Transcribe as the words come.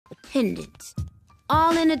attendance.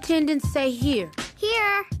 All in attendance say here.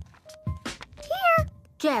 Here. Here.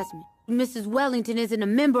 Jazmine, Mrs. Wellington isn't a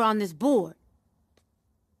member on this board.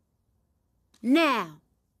 Now,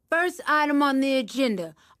 first item on the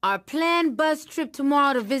agenda, our planned bus trip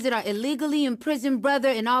tomorrow to visit our illegally imprisoned brother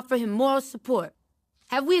and offer him moral support.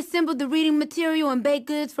 Have we assembled the reading material and baked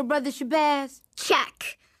goods for Brother Shabazz?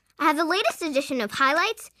 Check. I have the latest edition of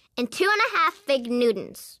highlights and 2.5 fig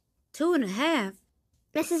Newtons. 2.5?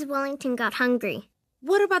 Mrs. Wellington got hungry.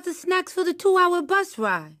 What about the snacks for the 2-hour bus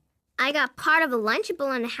ride? I got part of a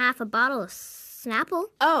Lunchable and half a bottle of Snapple.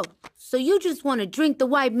 Oh, so you just want to drink the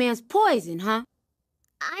white man's poison, huh?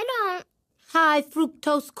 I don't. High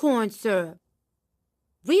fructose corn syrup.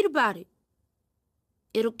 Read about it.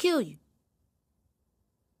 It'll kill you.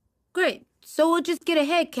 Great. So we'll just get a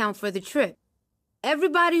head count for the trip.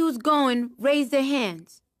 Everybody who's going, raise their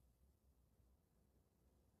hands.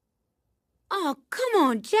 Oh, come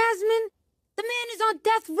on, Jazmine. The man is on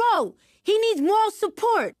death row. He needs moral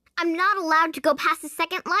support. I'm not allowed to go past the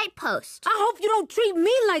second light post. I hope you don't treat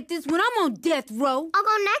me like this when I'm on death row. I'll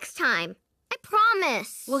go next time. I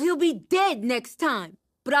promise. Well, he'll be dead next time.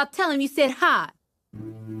 But I'll tell him you said hi.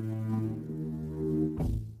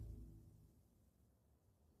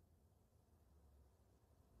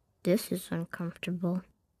 This is uncomfortable.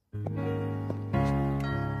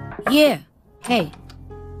 Yeah. Hey.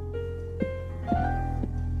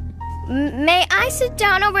 May I sit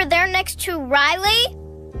down over there next to Riley?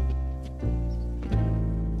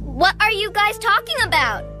 What are you guys talking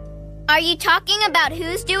about? Are you talking about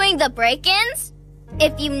who's doing the break-ins?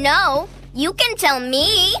 If you know, you can tell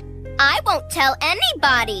me. I won't tell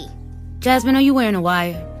anybody. Jazmine, are you wearing a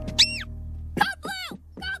wire? Go blue!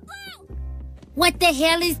 Go blue! What the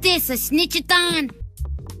hell is this, a snitchathon?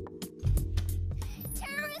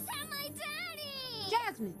 Terrorists have my daddy!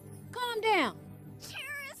 Jazmine, calm down.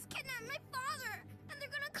 Terrorists kidnapped my father, and they're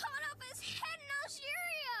gonna cut off his head in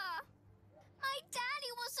Algeria. My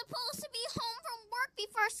daddy was supposed to be home from work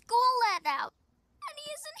before school let out, and he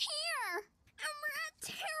isn't here. And we're at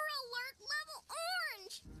Terror Alert level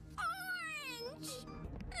orange.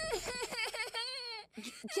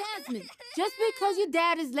 Jazmine, just because your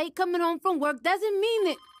dad is late coming home from work doesn't mean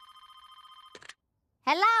that...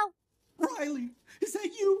 Hello? Riley, is that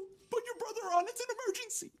you? Put your brother on. It's an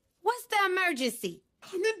emergency. What's the emergency?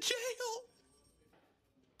 I'm in jail.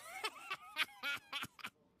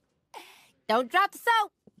 Don't drop the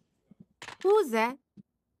soap. Who's that?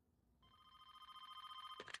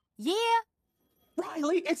 Yeah?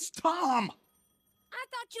 Riley, it's Tom. I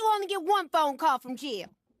thought you only get one phone call from jail.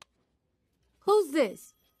 Who's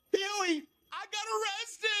this? Huey, I got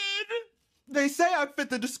arrested. They say I fit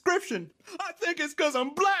the description. I think it's because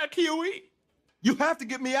I'm black, Huey. You have to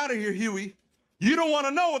get me out of here, Huey. You don't want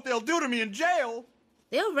to know what they'll do to me in jail.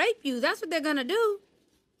 They'll rape you. That's what they're gonna do.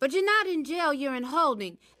 But you're not in jail, you're in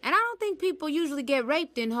holding. And I don't think people usually get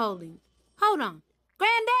raped in holding. Hold on.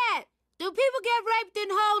 Granddad, do people get raped in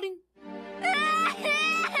holding?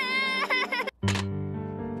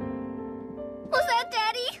 Was that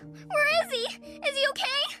Daddy? Where is he? Is he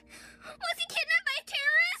okay? Was he kidnapped by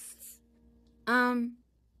terrorists?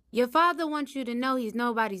 Your father wants you to know he's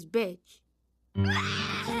nobody's bitch.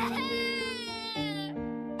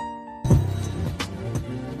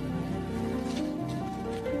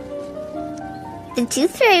 The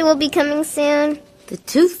Tooth Fairy will be coming soon. The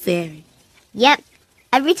Tooth Fairy? Yep.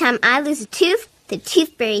 Every time I lose a tooth, the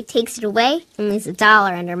Tooth Fairy takes it away and leaves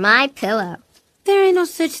 $1 under my pillow. There ain't no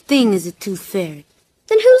such thing as a Tooth Fairy.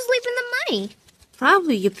 Then who's leaving the money?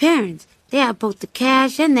 Probably your parents. They have both the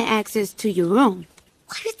cash and the access to your room.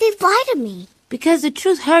 Why did they lie to me? Because the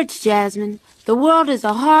truth hurts, Jazmine. The world is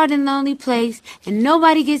a hard and lonely place, and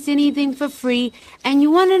nobody gets anything for free. And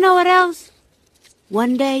you want to know what else?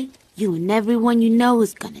 One day, you and everyone you know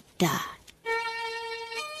is gonna die.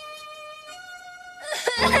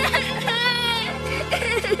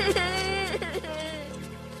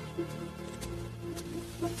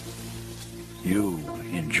 You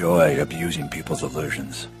enjoy abusing people's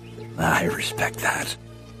illusions. I respect that.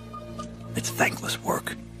 It's thankless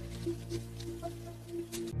work.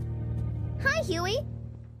 Hi, Huey.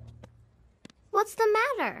 What's the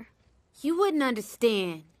matter? You wouldn't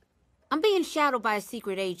understand. I'm being shadowed by a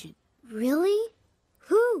secret agent. Really?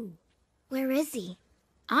 Who? Where is he?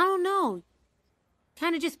 I don't know.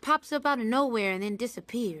 Kinda just pops up out of nowhere and then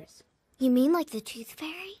disappears. You mean like the Tooth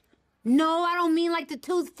Fairy? No, I don't mean like the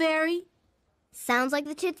Tooth Fairy. Sounds like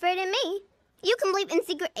the Tooth Fairy to me. You can believe in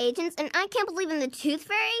secret agents, and I can't believe in the Tooth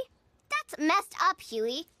Fairy? That's messed up,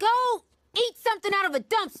 Huey. Go eat something out of a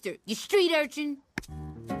dumpster, you street urchin.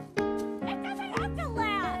 It doesn't have to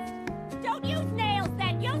last. Don't use nails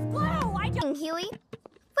then. Use glue. Huey.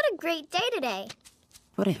 What a great day today.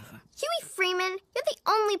 Whatever. Huey Freeman, you're the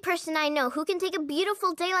only person I know who can take a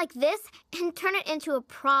beautiful day like this and turn it into a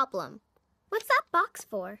problem. What's that box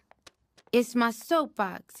for? It's my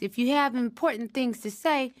soapbox. If you have important things to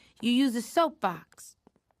say, you use a soapbox.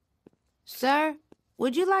 Sir,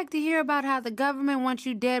 would you like to hear about how the government wants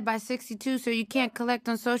you dead by 62 so you can't collect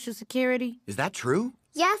on Social Security? Is that true?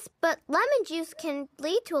 Yes, but lemon juice can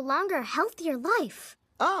lead to a longer, healthier life.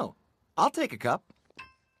 Oh, I'll take a cup.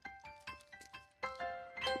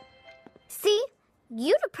 See?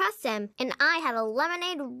 You depressed him, and I had a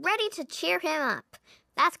lemonade ready to cheer him up.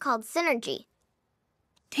 That's called synergy.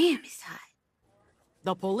 Damn, he's hot.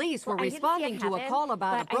 The police were responding to a call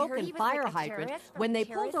about a broken fire hydrant when they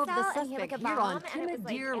pulled over the suspect here on Timid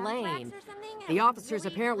Deer Lane. The officers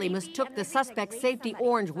apparently mistook the suspect's safety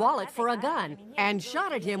orange wallet for a gun and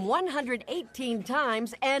shot at him 118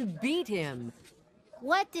 times and beat him.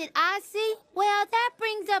 What did I see? Well, that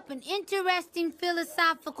brings up an interesting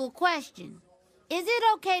philosophical question. Is it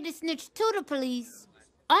okay to snitch to the police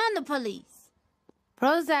on the police?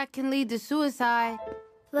 Prozac can lead to suicide.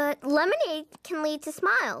 But lemonade can lead to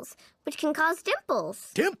smiles, which can cause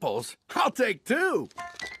dimples. Dimples? I'll take two.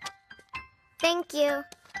 Thank you.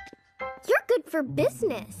 You're good for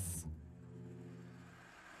business.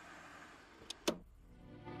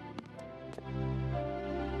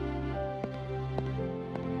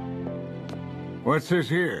 What's this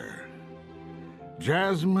here?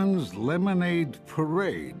 Jazmine's Lemonade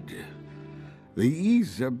Parade. The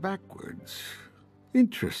E's are backwards.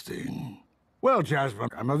 Interesting. Well, Jazmine,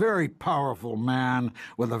 I'm a very powerful man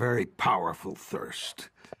with a very powerful thirst.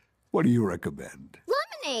 What do you recommend?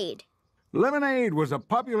 Lemonade. Lemonade was a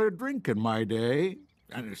popular drink in my day,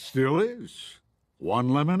 and it still is. One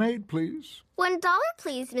lemonade, please. $1,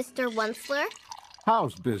 please, Mr. Onceler.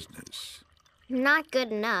 How's business? Not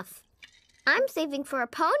good enough. I'm saving for a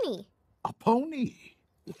pony. A pony?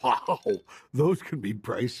 Wow, those can be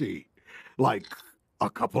pricey. Like a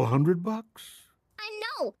couple $100. I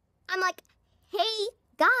know. I'm like, hey,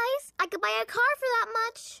 guys, I could buy a car for that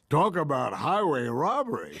much. Talk about highway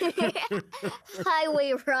robbery.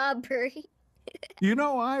 Highway robbery. You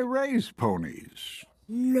know, I raise ponies.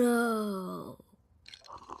 No.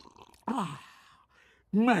 Ah,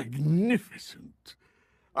 magnificent.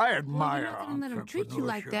 I admire Well, you're not gonna let 'em treat you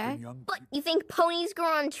like entrepreneurship that. in young What, you think ponies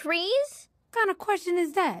grow on trees? What kind of question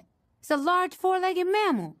is that? It's a large four-legged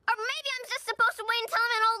mammal. Or maybe I'm just supposed to wait until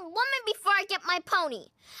I'm an old woman before I get my pony.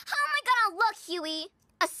 How am I gonna look, Huey?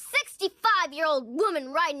 A 65-year-old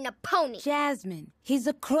woman riding a pony. Jazmine, he's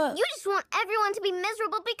a crook. You just want everyone to be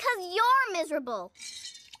miserable because you're miserable.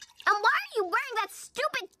 And why are you wearing that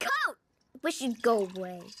stupid coat? Wish you'd go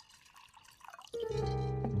away.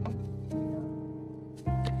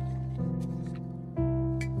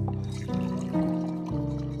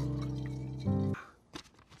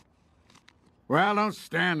 Well, don't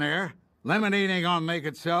stand there. Lemonade ain't gonna make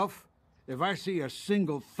itself. If I see a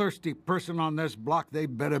single thirsty person on this block, they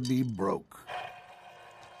better be broke.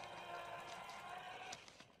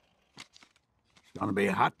 It's gonna be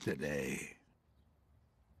hot today.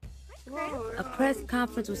 A press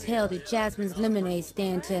conference was held at Jazmine's lemonade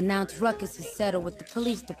stand to announce Ruckus has settled with the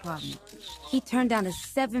police department. He turned down a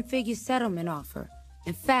 7-figure settlement offer.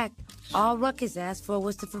 In fact, all Ruckus asked for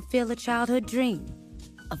was to fulfill a childhood dream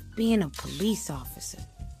of being a police officer.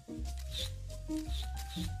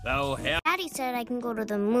 So, Daddy said I can go to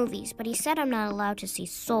the movies, but he said I'm not allowed to see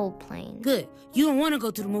Soul Plane. Good. You don't want to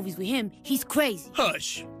go to the movies with him. He's crazy.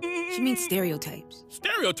 hush. She means stereotypes.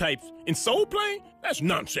 Stereotypes in Soul Plane? That's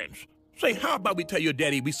nonsense. Say, how about we tell your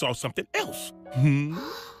daddy we saw something else?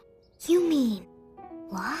 You mean,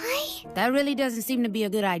 why? That really doesn't seem to be a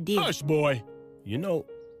good idea. Hush, boy. You know,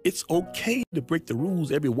 it's okay to break the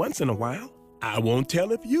rules every once in a while. I won't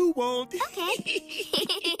tell if you won't.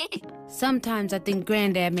 Okay. Sometimes I think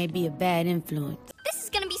Granddad may be a bad influence. This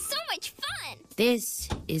is gonna be so much fun. This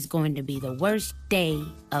is going to be the worst day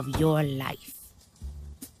of your life.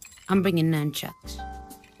 I'm bringing nunchucks.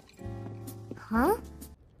 Huh?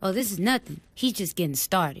 Oh, this is nothing. He's just getting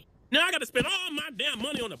started. Now I gotta spend all my damn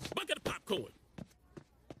money on a bucket of popcorn.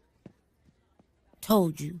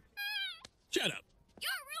 Told you. Shut up.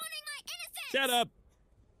 You're ruining my innocence. Shut up.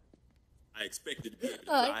 I expected to be able to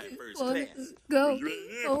fly first class. Go.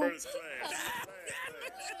 First class.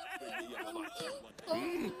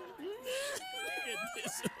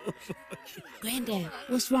 Granddad,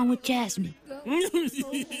 what's wrong with Jazmine?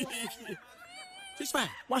 She's fine.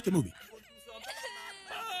 Watch the movie.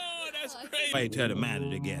 Oh, that's crazy. Wait till the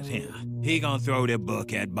manager gets here. He gonna throw the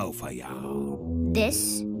book at both of y'all.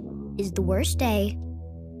 This is the worst day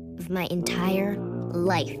of my entire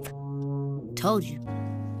life. told you.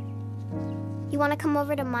 You want to come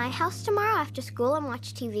over to my house tomorrow after school and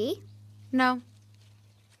watch TV? No.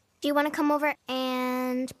 Do you want to come over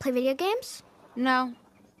and play video games? No.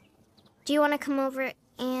 Do you want to come over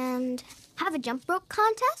and have a jump rope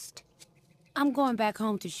contest? I'm going back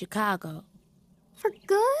home to Chicago. For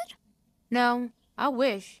good? No, I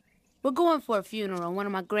wish. We're going for a funeral, one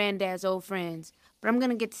of my granddad's old friends. But I'm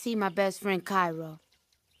gonna get to see my best friend, Cairo.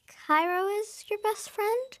 Cairo is your best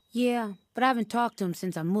friend? Yeah, but I haven't talked to him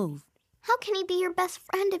since I moved. How can he be your best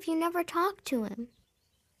friend if you never talk to him?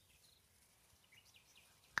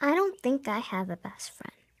 I don't think I have a best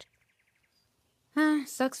friend. Huh,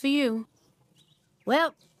 sucks for you.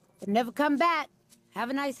 Well, you'll never come back. Have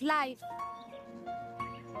a nice life.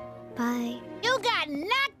 Bye. You got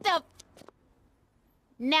knocked up.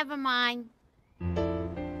 Never mind.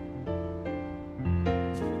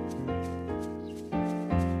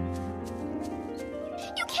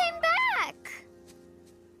 You came back!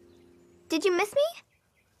 Did you miss me?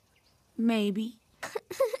 Maybe.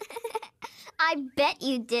 I bet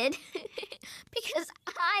you did. Because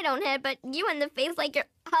I don't headbutt you in the face like your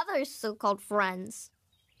other so-called friends.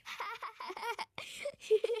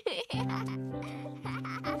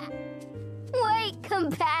 Wait, come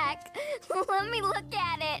back. Let me look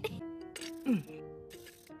at it.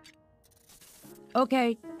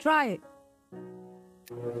 Okay, try it.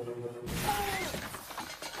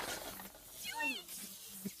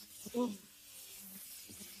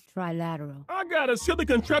 Trilateral. I got a silly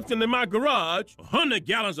contraption in my garage. 100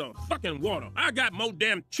 gallons of fucking water. I got more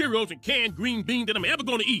damn Cheerios and canned green beans than I'm ever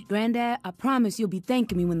gonna eat. Granddad, I promise you'll be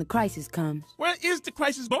thanking me when the crisis comes. Where is the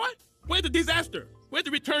crisis, boy? Where's the disaster? Where's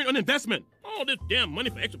the return on investment? All this damn money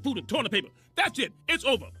for extra food and toilet paper. That's it. It's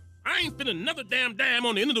over. I ain't spending another damn dime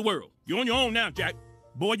on the end of the world. You're on your own now, Jack.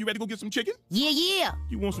 Boy, you ready to go get some chicken? Yeah.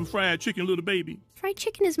 You want some fried chicken, little baby? Fried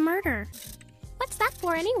chicken is murder. What's that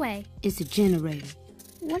for anyway? It's a generator.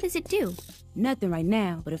 What does it do? Nothing right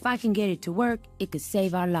now, but if I can get it to work, it could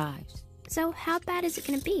save our lives. So how bad is it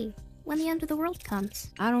gonna be when the end of the world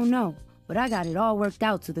comes? I don't know, but I got it all worked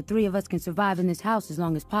out so the three of us can survive in this house as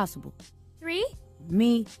long as possible. 3?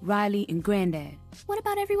 Me, Riley, and Granddad. What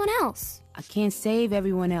about everyone else? I can't save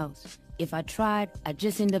everyone else. If I tried, I'd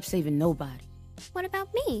just end up saving nobody. What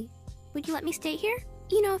about me? Would you let me stay here?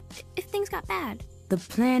 You know, if things got bad. The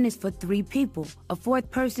plan is for 3 people, a 4th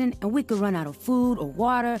person, and we could run out of food or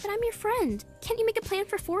water. But I'm your friend. Can't you make a plan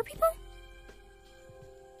for 4 people?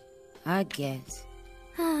 I guess.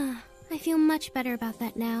 I feel much better about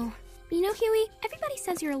that now. You know, Huey, everybody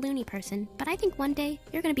says you're a loony person, but I think one day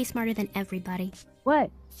you're gonna be smarter than everybody.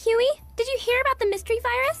 What? Huey, did you hear about the mystery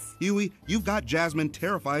virus? Huey, you've got Jazmine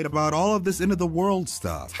terrified about all of this end-of-the-world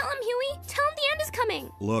stuff. Tell him, Huey. Tell him the end is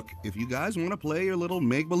coming. Look, if you guys want to play your little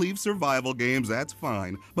make-believe survival games, that's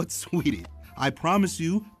fine. But, sweetie, I promise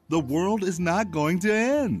you, the world is not going to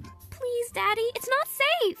end. Please, Daddy, it's not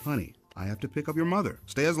safe. Honey, I have to pick up your mother.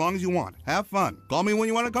 Stay as long as you want. Have fun. Call me when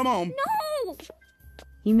you want to come home. No!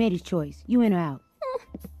 He made his choice. You in or out?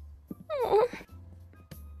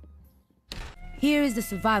 Here is the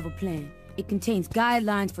survival plan. It contains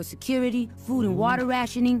guidelines for security, food and water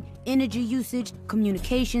rationing, energy usage,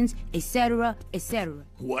 communications, etc., etc.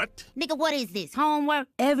 What? Nigga, what is this, homework?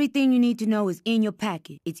 Everything you need to know is in your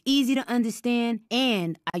packet. It's easy to understand,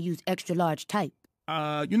 and I use extra large type.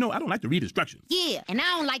 You know, I don't like to read instructions. Yeah, and I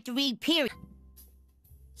don't like to read period.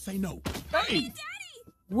 Say no. Hey, Daddy!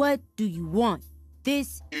 What do you want?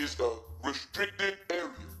 This is the restricted area.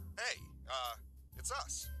 Hey, it's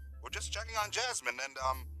us. We're just checking on Jazmine and,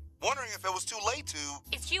 wondering if it was too late to...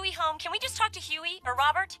 Is Huey home? Can we just talk to Huey or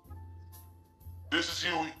Robert? This is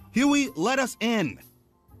Huey. Huey, let us in.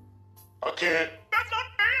 I can't. That's not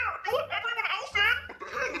fair! You let everyone else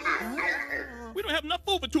in? We don't have enough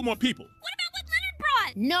food for 2 more people. What about what Leonard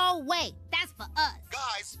brought? No way. That's for us.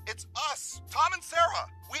 Guys, it's us, Tom and Sarah.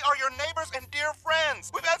 We are your neighbors and dear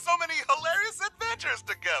friends. We've had so many hilarious adventures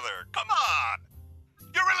together. Come on.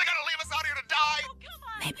 You're really gonna leave us out here to die? Oh, come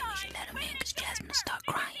on, Maybe we should let him in because Jazmine will start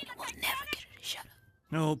crying and we'll never get her to shut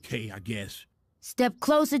up. Okay, I guess. Step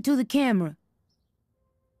closer to the camera.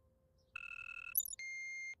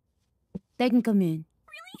 They can come in.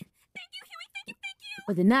 Really? Thank you, Huey. Thank you.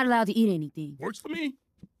 But they're not allowed to eat anything. Works for me.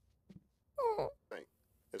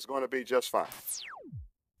 It's going to be just fine.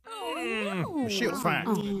 Oh, no. She'll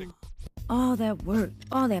fine. All that work,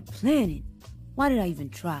 all that planning. Why did I even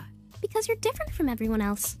try? Because you're different from everyone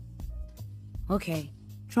else. Okay,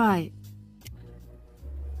 try it.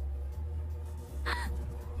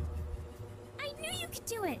 I knew you could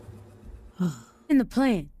do it. In the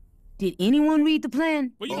plan. Did anyone read the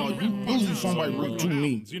plan? Well, you know, Somebody read too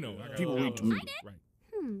mean. You know, People read too mean. I did?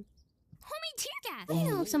 Homie Yeah, you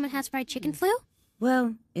know if someone has fried chicken flu?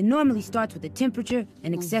 Well, it normally starts with a temperature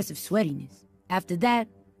and excessive sweatiness. After that,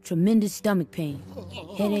 tremendous stomach pain,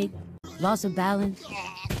 headache, loss of balance.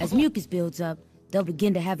 As mucus builds up, they'll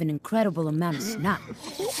begin to have an incredible amount of snot.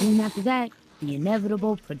 Soon after that, the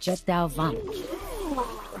inevitable projectile vomit.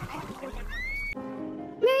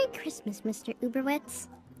 Merry Christmas, Mr. Uberwitz.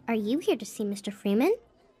 Are you here to see Mr. Freeman?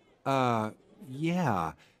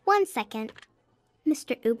 Yeah. 1 second.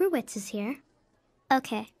 Mr. Uberwitz is here.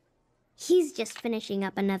 Okay. He's just finishing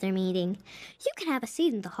up another meeting. You can have a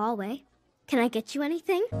seat in the hallway. Can I get you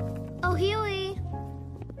anything? Oh, Huey!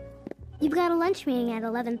 You've got a lunch meeting at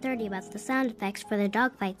 11:30 about the sound effects for the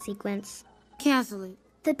dogfight sequence. Cancel it.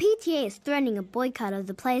 The PTA is threatening a boycott of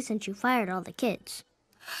the play since you fired all the kids.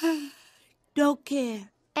 Don't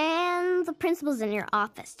care. And the principal's in your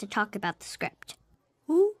office to talk about the script.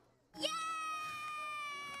 Who?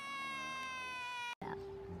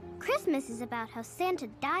 Christmas is about how Santa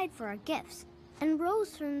died for our gifts and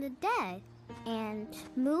rose from the dead and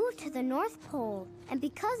moved to the North Pole. And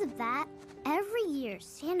because of that, every year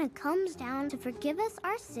Santa comes down to forgive us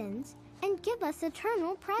our sins and give us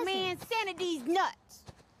eternal presents. Man, Santa these nuts.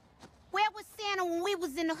 Where was Santa when we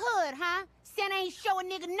was in the hood, huh? Santa ain't show a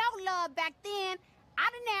nigga no love back then. I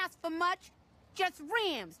didn't ask for much. Just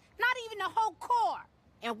rims. Not even the whole car.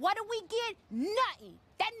 And what do we get? Nothing.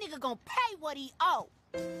 That nigga gonna pay what he owe.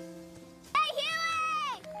 Hey,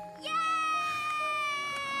 Huey! Yay!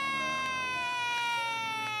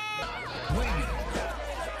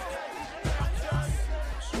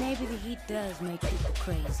 Maybe the heat does make people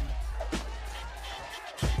crazy.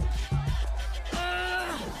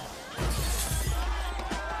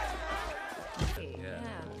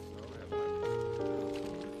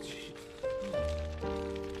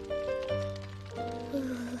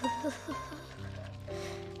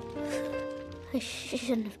 I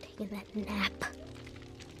shouldn't have taken that nap.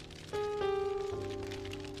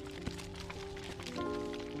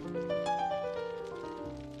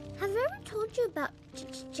 Have I ever told you about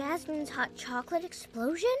Jazmine's hot chocolate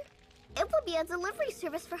explosion? It will be a delivery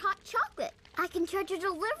service for hot chocolate. I can charge a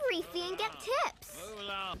delivery fee and get tips.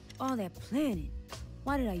 All that planning.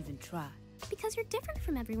 Why did I even try? Because you're different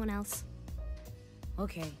from everyone else.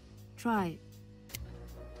 Okay, try it.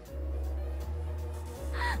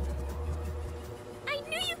 I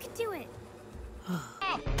knew you could do it!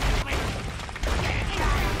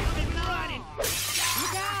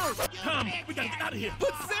 Come, we gotta get out of here.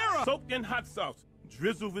 But Sarah! Soaked in hot sauce,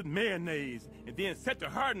 drizzled with mayonnaise, and then set to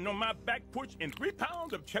harden on my back porch in 3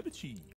 pounds of cheddar cheese.